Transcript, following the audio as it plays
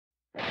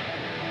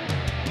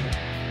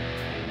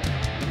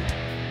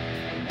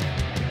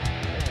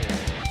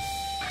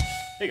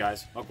Hey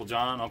guys, Uncle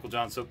John,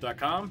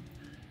 UncleJohnSoap.com.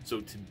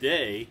 So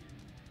today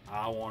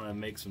I want to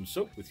make some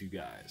soap with you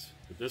guys,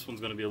 but this one's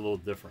going to be a little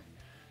different.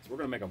 So we're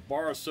going to make a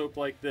bar of soap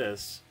like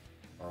this,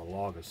 or a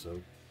log of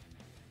soap.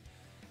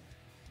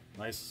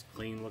 Nice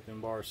clean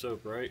looking bar of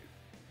soap, right?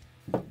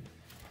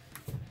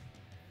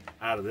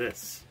 Out of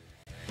this.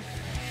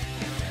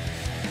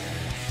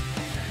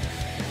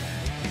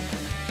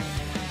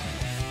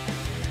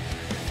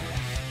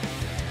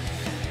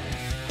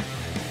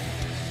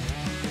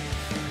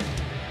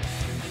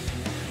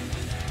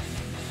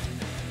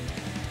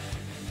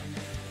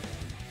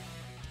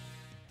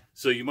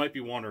 So you might be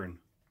wondering,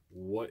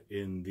 what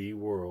in the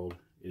world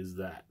is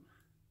that?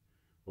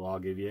 Well, I'll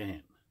give you a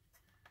hint.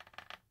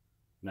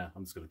 No,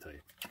 I'm just going to tell you.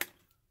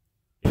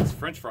 It's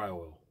French fry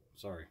oil.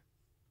 Sorry.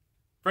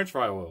 French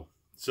fry oil.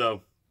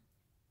 So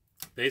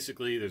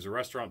basically there's a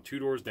restaurant 2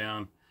 doors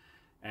down,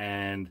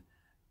 and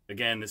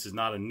again, this is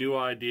not a new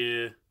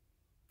idea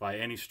by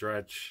any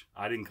stretch.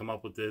 I didn't come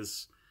up with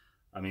this.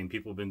 I mean,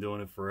 people have been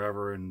doing it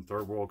forever in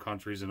third world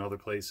countries and other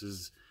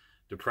places.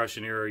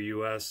 Depression era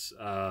US,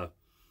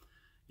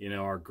 you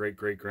know, our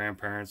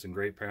great-great-grandparents and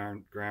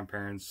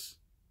great-grandparents,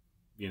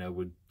 you know,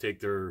 would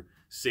take their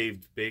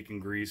saved bacon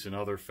grease and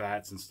other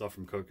fats and stuff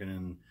from cooking,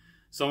 and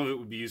some of it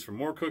would be used for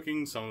more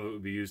cooking, some of it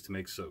would be used to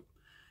make soap,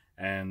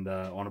 and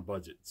on a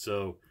budget.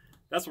 So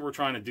that's what we're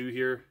trying to do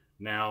here.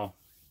 Now,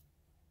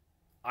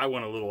 I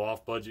went a little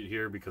off budget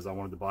here because I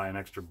wanted to buy an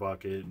extra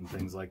bucket and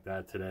things like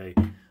that today.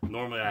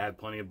 Normally I had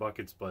plenty of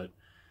buckets, but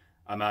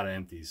I'm out of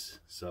empties.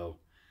 So,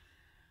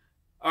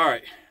 all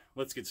right,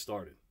 let's get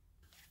started.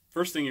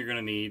 First thing you're going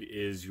to need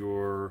is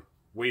your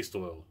waste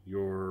oil,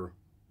 your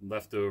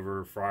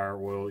leftover fryer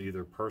oil,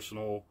 either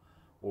personal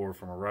or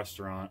from a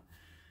restaurant.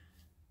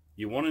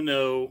 You want to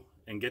know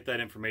and get that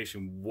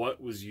information,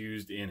 what was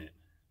used in it.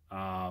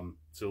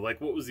 So like,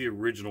 what was the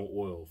original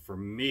oil? For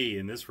me,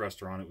 in this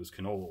restaurant, it was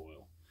canola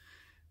oil.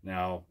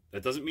 Now,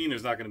 that doesn't mean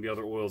there's not going to be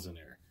other oils in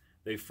there.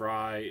 They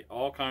fry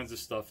all kinds of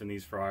stuff in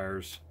these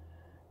fryers.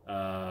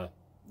 You're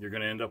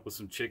going to end up with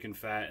some chicken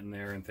fat in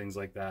there and things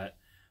like that.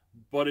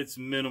 But it's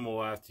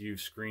minimal after you've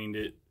screened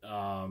it.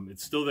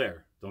 It's still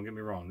there. Don't get me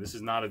wrong. This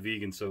is not a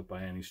vegan soap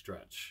by any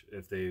stretch.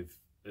 If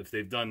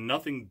they've done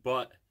nothing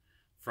but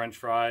French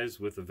fries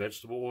with a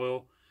vegetable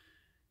oil,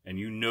 and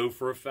you know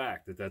for a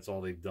fact that that's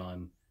all they've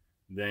done,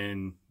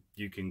 then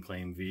you can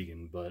claim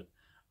vegan. But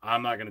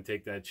I'm not going to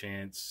take that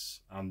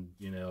chance. I'm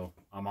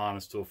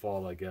honest to a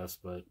fault, I guess,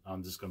 but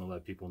I'm just going to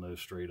let people know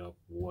straight up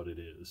what it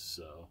is.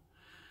 So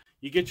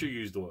you get your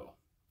used oil.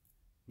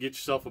 Get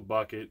yourself a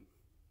bucket,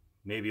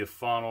 maybe a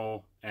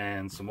funnel,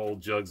 and some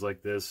old jugs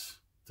like this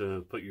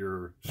to put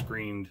your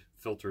screened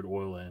filtered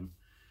oil in.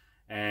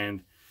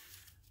 And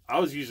I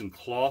was using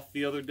cloth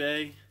the other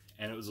day,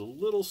 and it was a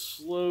little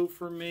slow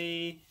for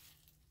me.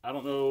 I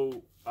don't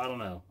know.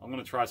 I'm going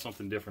to try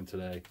something different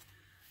today.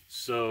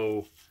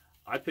 So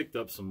I picked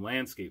up some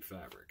landscape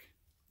fabric.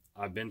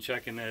 I've been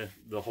checking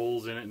the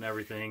holes in it and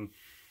everything,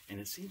 and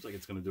it seems like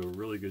it's going to do a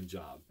really good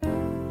job.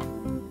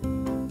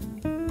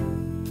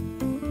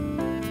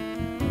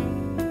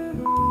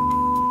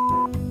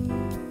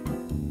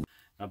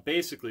 Now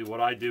basically what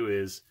I do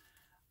is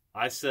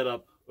I set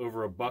up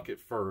over a bucket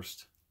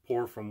first,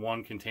 pour from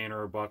one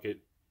container or bucket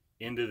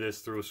into this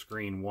through a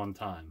screen one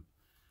time.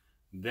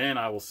 Then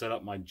I will set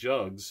up my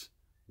jugs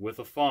with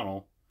a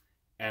funnel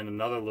and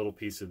another little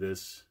piece of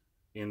this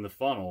in the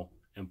funnel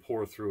and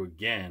pour through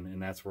again,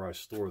 and that's where I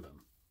store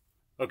them.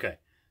 Okay,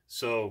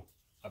 so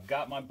I've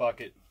got my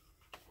bucket,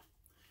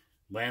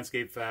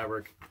 landscape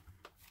fabric.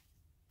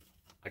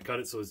 I cut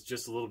it so it's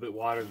just a little bit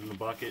wider than the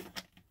bucket,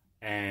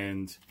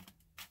 and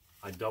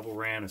I double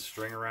ran a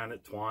string around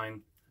it,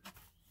 twine,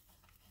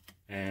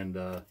 and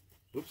tied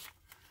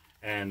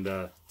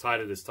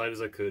it as tight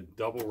as I could.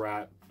 Double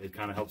wrap. It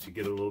kind of helps you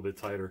get it a little bit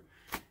tighter.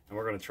 And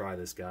we're going to try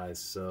this, guys.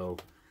 So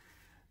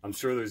I'm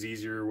sure there's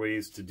easier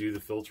ways to do the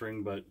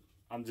filtering, but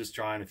I'm just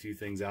trying a few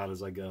things out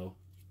as I go.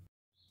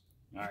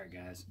 All right,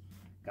 guys.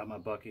 Got my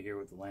bucket here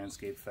with the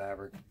landscape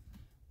fabric.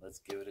 Let's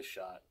give it a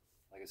shot.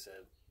 Like I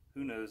said,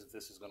 who knows if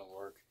this is going to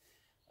work.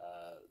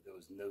 There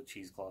was no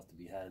cheesecloth to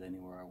be had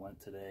anywhere I went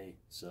today,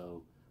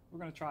 so we're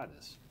going to try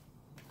this.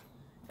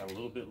 Got a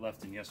little bit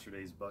left in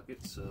yesterday's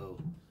bucket, so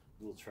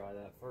we'll try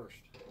that first.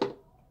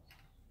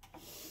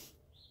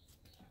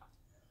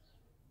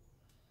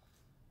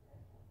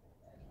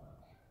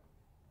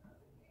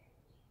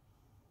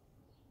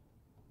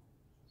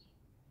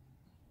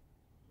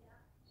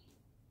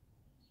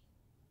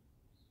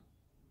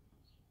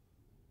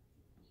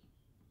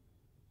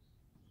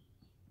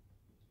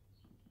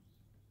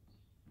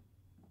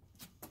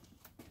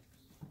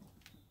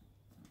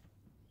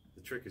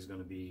 The trick is going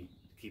to be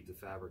to keep the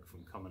fabric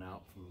from coming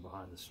out from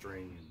behind the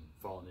string and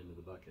falling into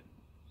the bucket.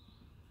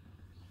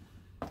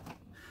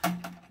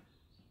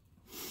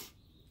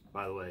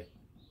 By the way,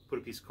 put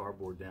a piece of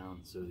cardboard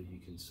down so that you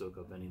can soak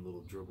up any little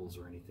dribbles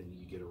or anything that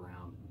you get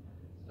around.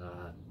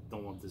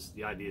 Don't want this.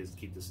 The idea is to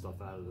keep this stuff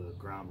out of the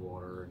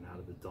groundwater and out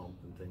of the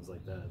dump and things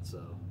like that.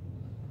 So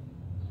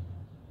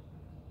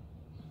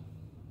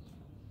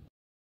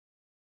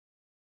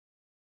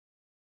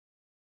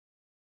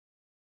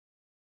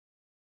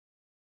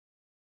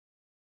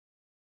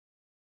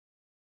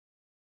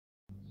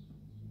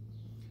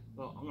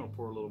Well, I'm going to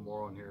pour a little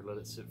more on here, let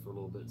it sit for a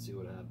little bit and see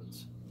what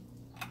happens.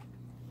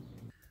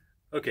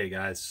 Okay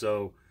guys,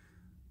 so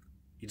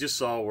you just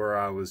saw where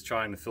I was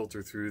trying to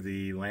filter through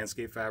the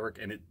landscape fabric,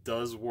 and it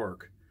does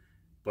work,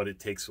 but it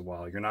takes a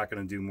while. You're not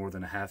going to do more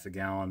than a half a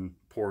gallon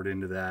poured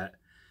into that.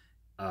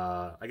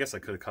 I guess I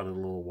could have cut it a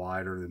little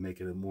wider to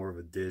make it more of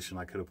a dish, and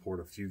I could have poured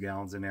a few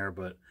gallons in there,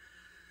 but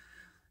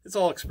it's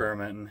all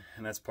experimenting,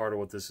 and that's part of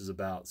what this is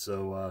about.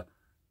 So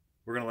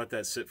we're going to let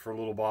that sit for a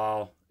little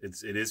while.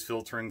 It is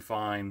filtering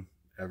fine.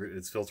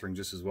 It's filtering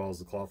just as well as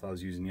the cloth I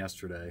was using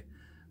yesterday.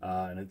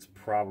 And it's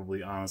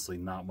probably honestly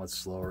not much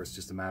slower. It's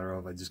just a matter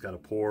of I just got to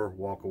pour,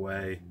 walk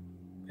away,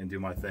 and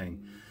do my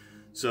thing.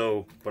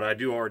 So, but I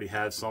do already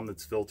have some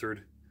that's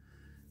filtered.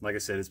 Like I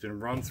said, it's been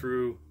run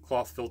through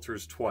cloth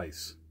filters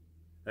twice.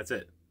 That's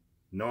it.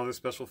 No other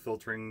special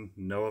filtering,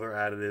 no other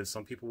additives.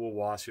 Some people will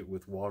wash it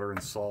with water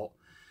and salt,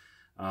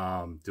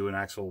 do an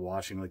actual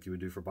washing like you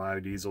would do for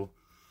biodiesel.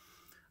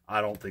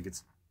 I don't think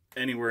it's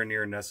anywhere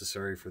near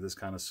necessary for this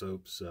kind of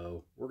soap,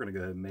 so we're going to go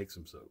ahead and make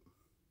some soap.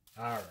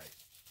 All right.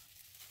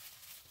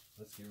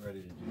 Let's get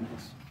ready to do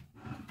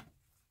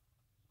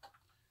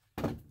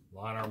this.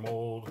 Line our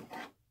mold.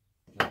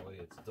 That way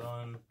it's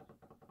done.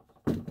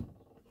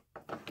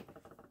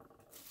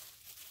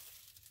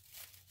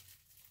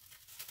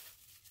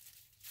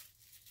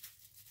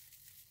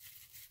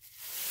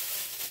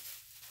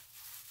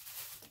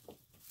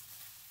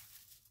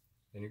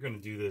 And you're going to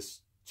do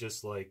this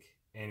just like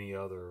any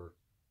other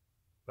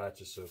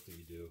batch of soap that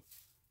you do.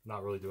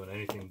 Not really doing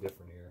anything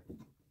different here.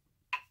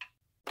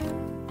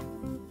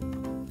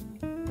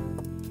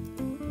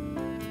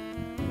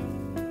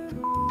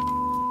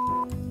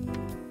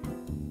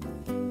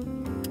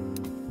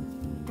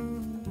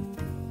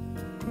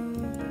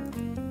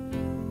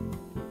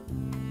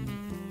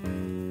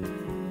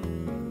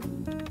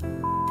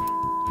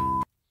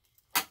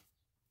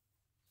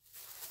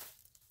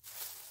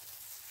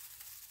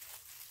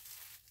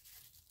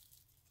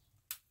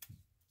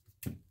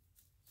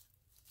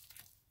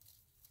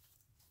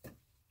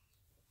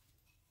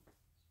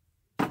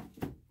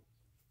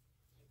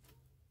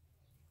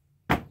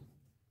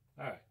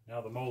 Alright, now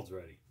the mold's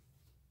ready.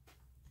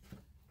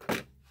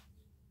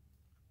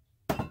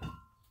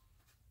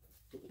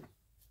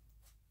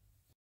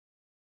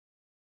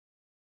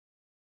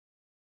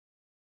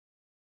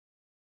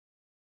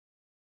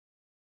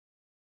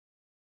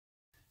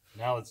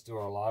 Now let's do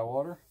our lye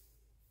water.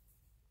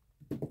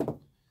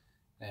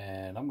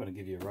 And I'm going to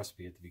give you a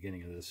recipe at the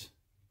beginning of this.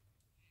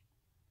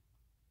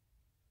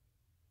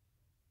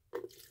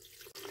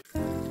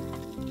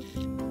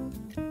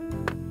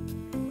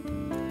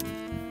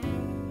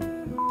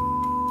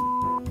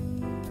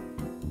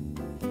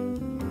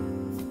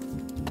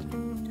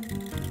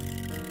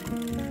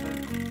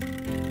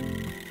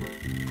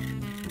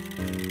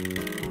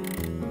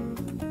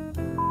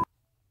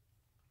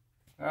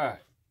 Alright,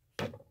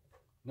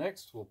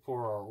 next we'll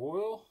pour our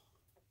oil,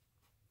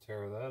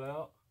 tear that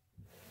out.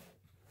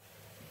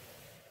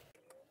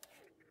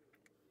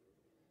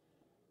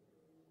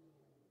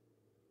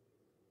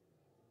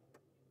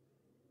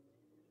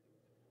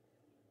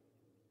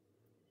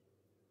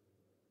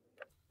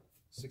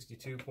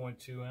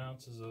 .2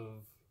 ounces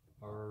of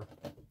our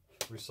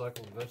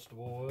recycled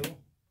vegetable oil,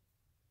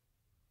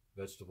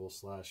 vegetable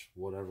slash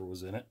whatever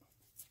was in it.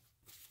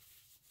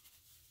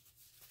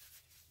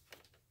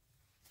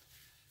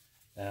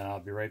 And I'll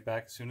be right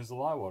back as soon as the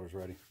lye water's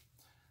ready.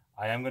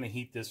 I am going to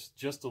heat this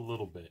just a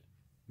little bit,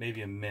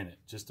 maybe a minute,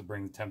 just to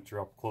bring the temperature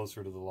up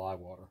closer to the lye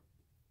water.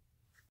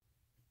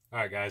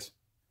 Alright guys,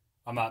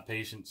 I'm not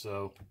patient,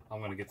 so I'm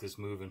going to get this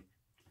moving.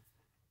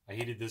 I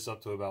heated this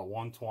up to about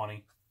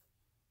 120.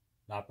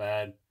 Not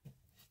bad.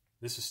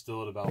 This is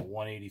still at about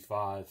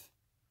 185.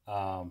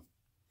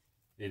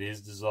 It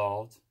is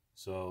dissolved,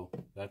 so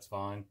that's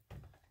fine.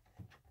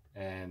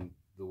 And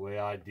the way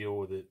I deal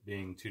with it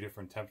being two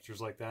different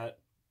temperatures like that,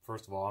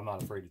 first of all, I'm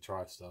not afraid to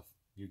try stuff.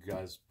 You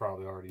guys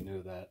probably already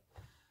knew that.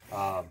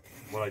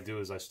 What I do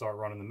is I start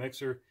running the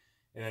mixer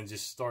and then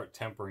just start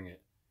tempering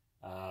it.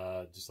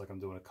 Just like I'm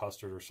doing a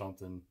custard or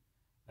something.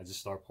 I just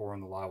start pouring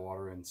the lye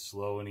water in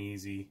slow and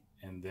easy,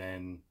 and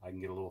then I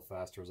can get a little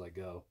faster as I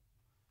go.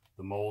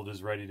 The mold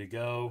is ready to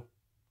go.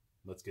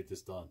 Let's get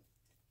this done.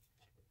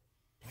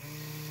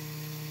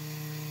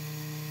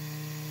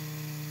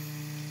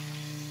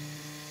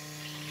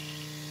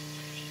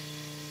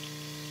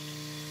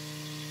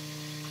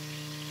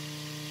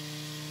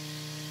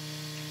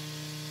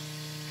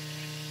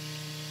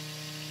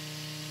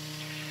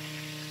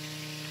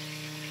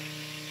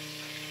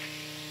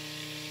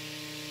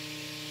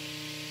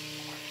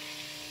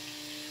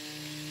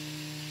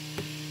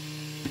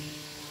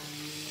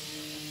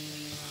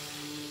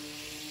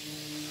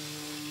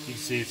 You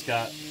can see it's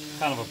got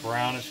kind of a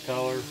brownish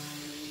color,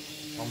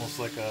 almost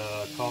like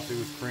a coffee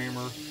with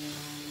creamer.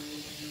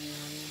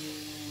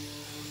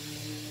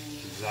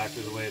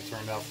 Exactly the way it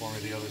turned out for me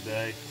the other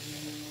day.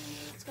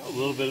 It's got a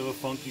little bit of a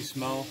funky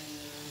smell,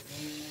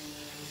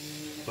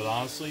 but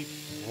honestly,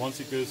 once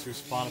it goes through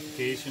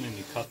sponification and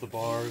you cut the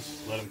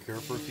bars, let them cure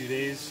for a few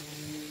days,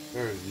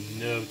 there is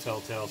no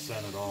telltale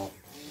scent at all.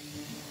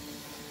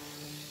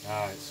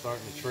 Alright,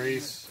 starting to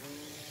trace.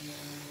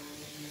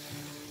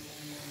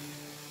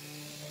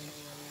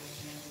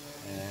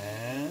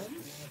 And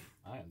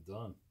I am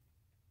done.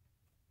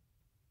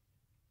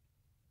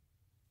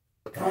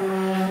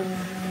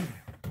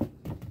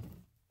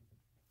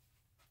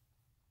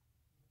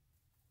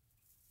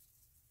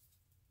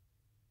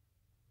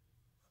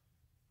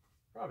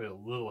 Probably a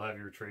little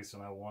heavier trace than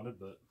I wanted,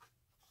 but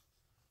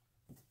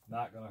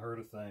not going to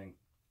hurt a thing.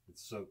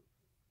 It's soap.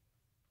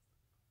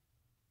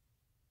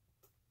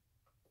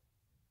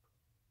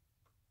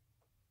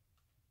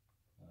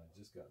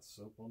 I just got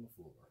soap on the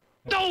floor.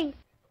 No!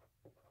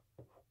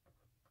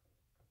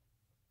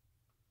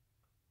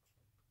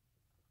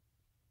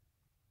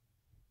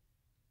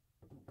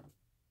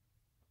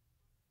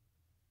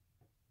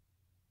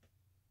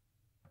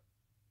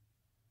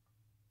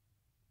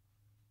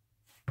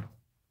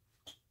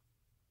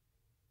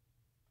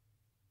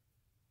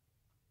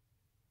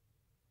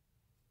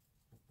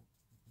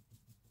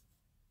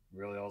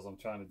 Really, all I'm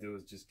trying to do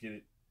is just get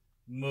it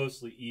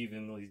mostly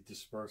evenly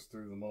dispersed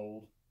through the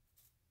mold.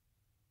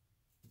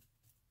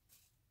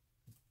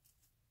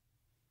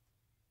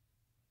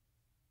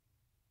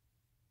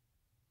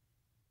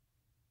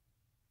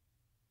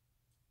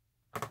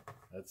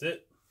 That's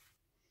it.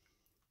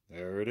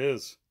 There it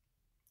is.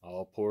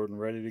 All poured and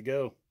ready to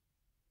go.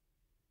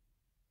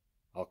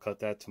 I'll cut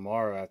that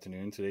tomorrow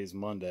afternoon. Today's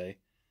Monday.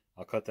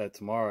 I'll cut that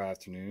tomorrow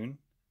afternoon.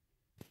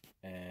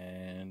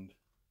 And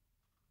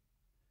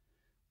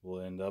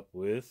we'll end up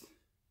with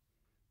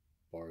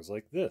bars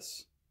like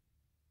this.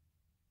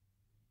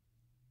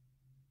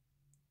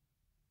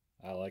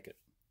 I like it.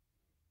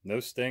 No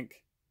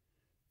stink.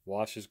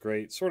 Washes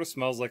great. Sort of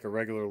smells like a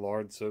regular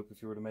lard soap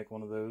if you were to make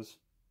one of those.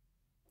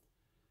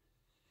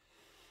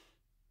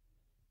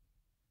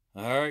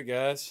 Alright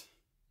guys.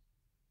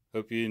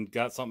 Hope you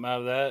got something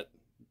out of that.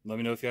 Let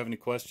me know if you have any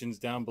questions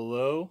down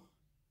below.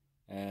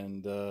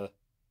 And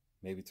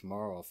maybe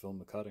tomorrow I'll film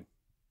the cutting.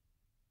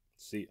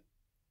 See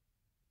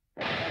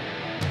ya.